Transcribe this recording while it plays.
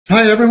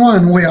Hi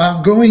everyone, we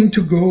are going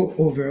to go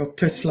over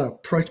Tesla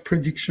price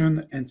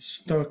prediction and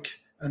stock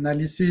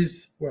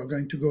analysis. We're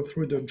going to go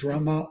through the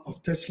drama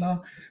of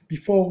Tesla.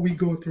 Before we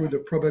go through the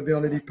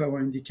probability power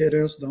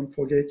indicators, don't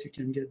forget you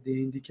can get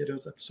the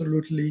indicators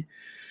absolutely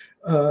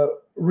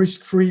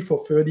risk-free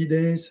for 30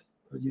 days.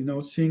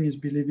 Seeing is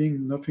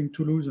believing, nothing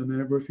to lose and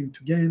everything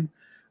to gain.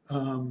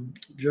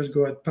 Just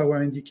go at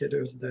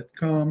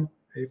powerindicators.com.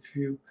 If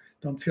you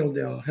don't feel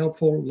they are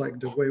helpful, like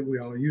the way we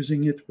are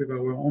using it with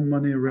our own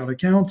money real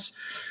accounts,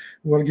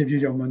 we'll give you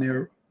your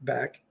money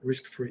back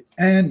risk-free.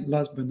 And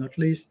last but not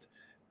least,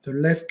 the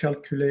left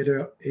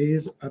calculator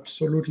is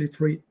absolutely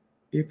free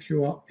if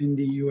you are in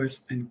the US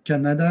and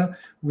Canada.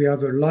 We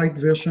have a Lite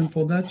version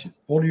for that.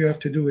 All you have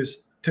to do is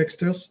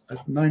text us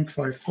at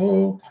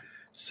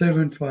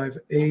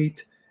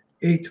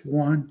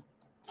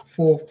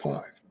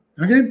 954-758-8145.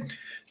 Okay,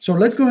 so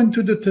let's go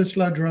into the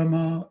Tesla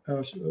drama.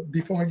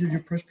 Before I give you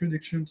price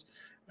predictions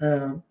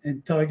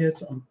and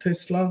targets on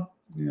Tesla,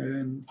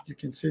 and you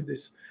can see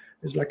this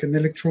is like an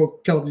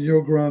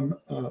electrocardiogram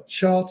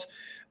chart.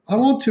 I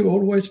want to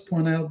always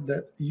point out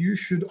that you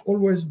should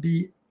always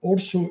be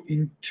also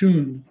in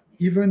tune,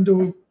 even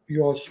though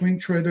you are a swing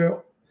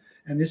trader,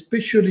 and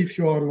especially if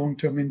you are a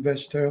long-term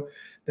investor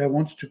that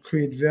wants to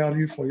create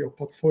value for your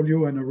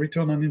portfolio and a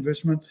return on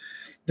investment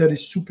that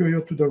is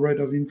superior to the rate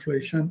of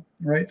inflation,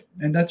 right?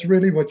 And that's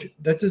really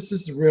this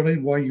is really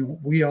why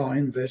we are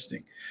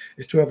investing,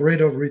 is to have rate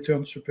of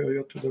return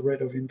superior to the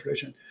rate of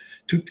inflation,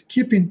 to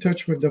keep in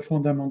touch with the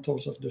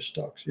fundamentals of the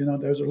stocks.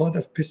 There's a lot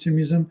of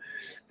pessimism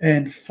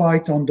and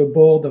fight on the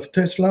board of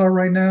Tesla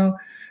right now.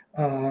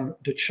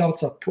 The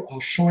charts are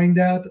showing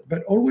that,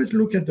 but always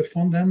look at the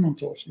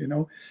fundamentals.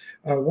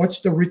 What's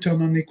the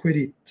return on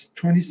equity? It's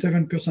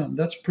 27%.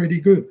 That's pretty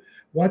good.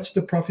 What's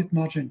the profit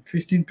margin?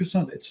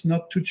 15%. It's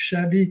not too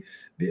shabby.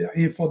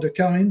 For the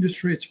car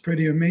industry, it's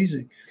pretty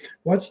amazing.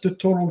 What's the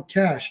total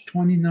cash?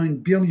 29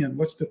 billion.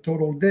 What's the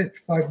total debt?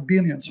 5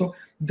 billion. So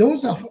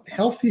those are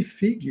healthy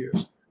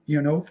figures,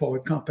 for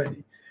a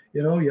company.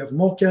 You have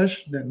more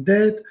cash than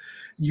debt.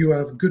 You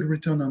have good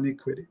return on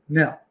equity.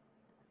 Now,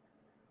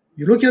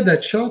 you look at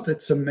that chart,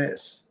 it's a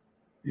mess.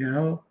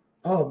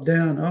 Up,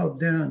 down, up,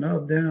 down,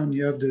 up, down.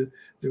 You have the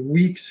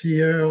weeks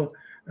here.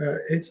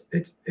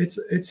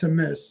 It's a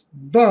mess.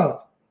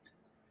 But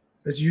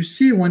as you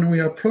see, when we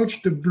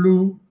approach the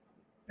blue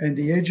and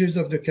the edges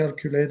of the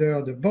calculator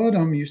at the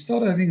bottom, you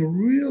start having a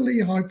really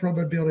high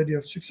probability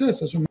of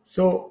success.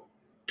 So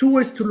 2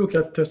 ways to look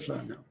at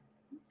Tesla now.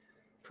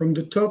 From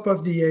the top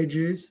of the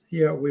edges,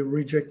 here we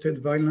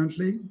rejected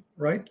violently,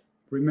 right?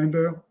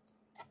 Remember,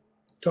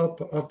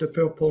 top of the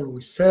purple,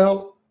 we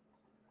sell.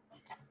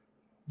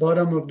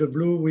 Bottom of the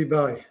blue, we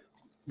buy.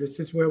 This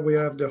is where we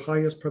have the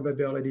highest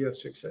probability of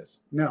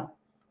success. Now,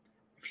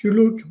 if you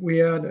look, we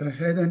had a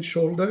head and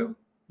shoulder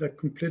that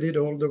completed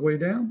all the way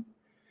down.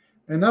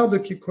 And now the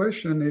key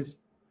question is,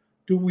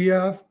 do we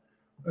have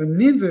an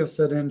inverse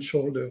head and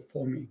shoulder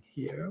forming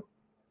here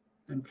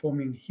and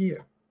forming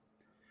here?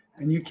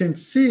 And you can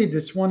see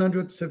this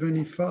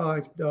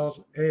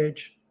 $175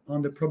 edge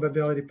on the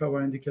probability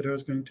power indicator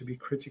is going to be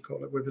critical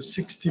with a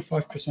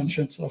 65%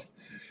 chance of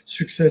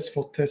success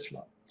for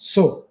Tesla.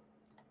 So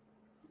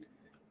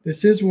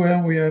this is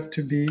where we have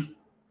to be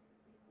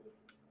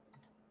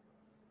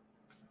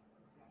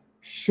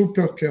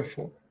super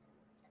careful,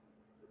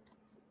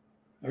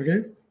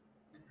 okay?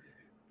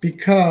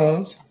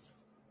 Because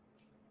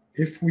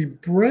if we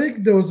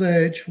break those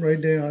edge right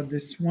there at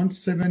this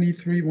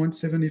 173,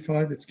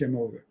 175, it's game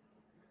over.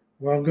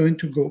 We're going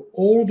to go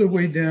all the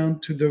way down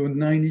to the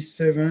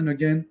 97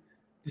 again,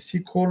 this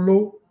equal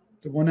low,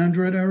 the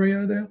 100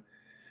 area there,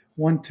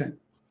 110.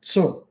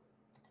 So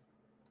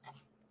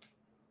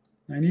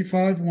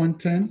 95,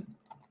 110,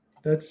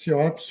 that's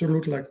your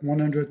absolute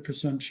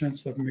 100%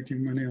 chance of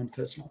making money on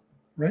Tesla,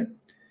 right?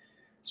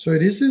 So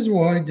this is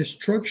why the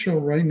structure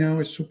right now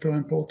is super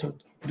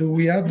important. Do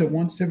we have the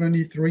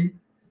 173,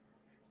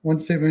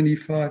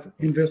 175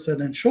 inverse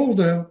head and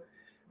shoulder,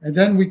 and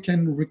then we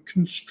can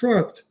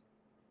reconstruct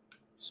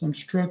some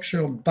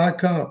structure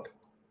back up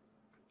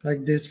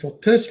like this for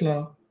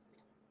Tesla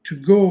to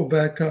go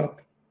back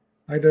up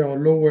either a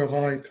lower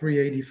high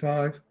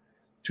 385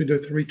 to the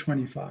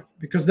 325,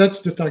 because that's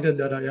the target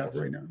that I have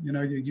right now.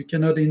 You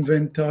cannot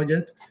invent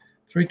target.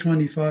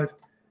 325,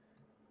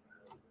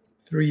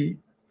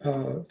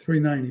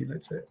 390,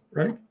 let's say,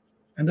 right?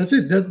 And that's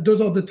it.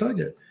 Those are the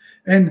target.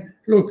 And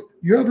look,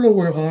 you have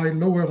lower high,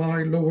 lower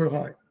high, lower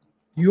high.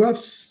 You have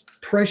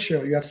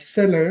pressure. You have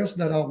sellers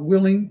that are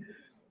willing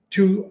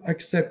to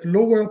accept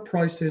lower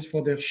prices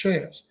for their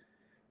shares.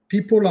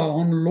 People are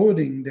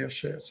unloading their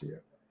shares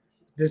here.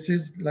 This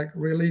is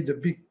really the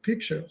big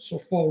picture. So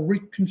for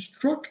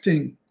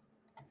reconstructing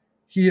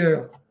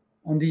here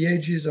on the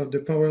edges of the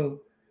power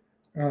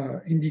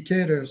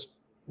indicators,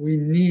 we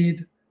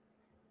need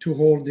to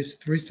hold this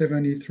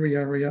 373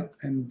 area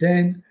and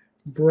then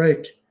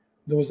break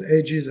those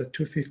edges at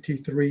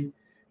 253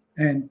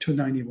 and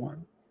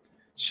 291.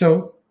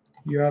 So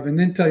you have an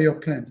entire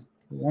plan,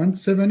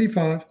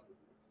 173,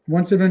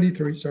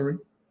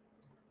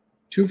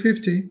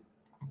 250,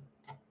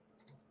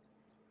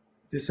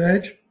 this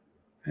edge,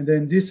 and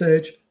then this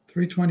edge,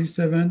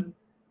 327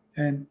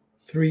 and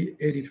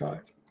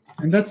 385.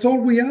 And that's all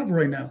we have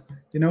right now.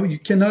 You know, you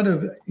cannot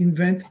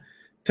invent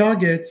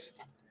targets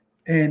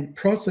and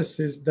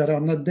processes that are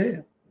not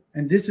there.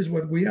 And this is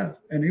what we have.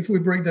 And if we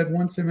break that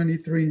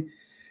 173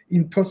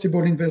 in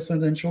possible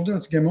inverted and shoulder,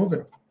 it's game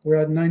over. We're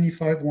at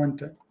 95,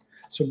 110.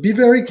 So be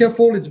very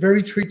careful. It's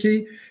very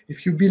tricky.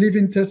 If you believe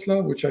in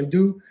Tesla, which I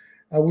do,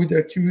 I would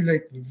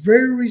accumulate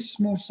very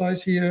small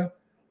size here,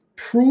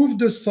 prove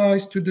the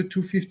size to the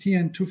 250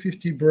 and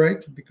 250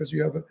 break because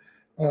you have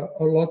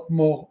a lot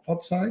more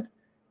upside.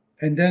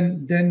 And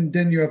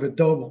then you have a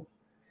double.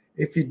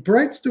 If it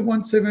breaks the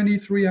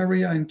 173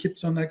 area and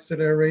keeps on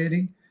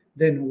accelerating,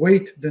 then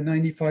wait the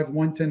 95,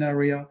 110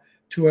 area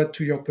to add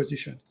to your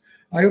position.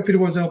 I hope it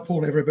was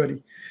helpful,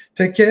 everybody.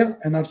 Take care,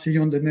 and I'll see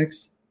you on the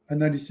next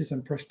analysis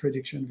and price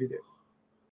prediction video.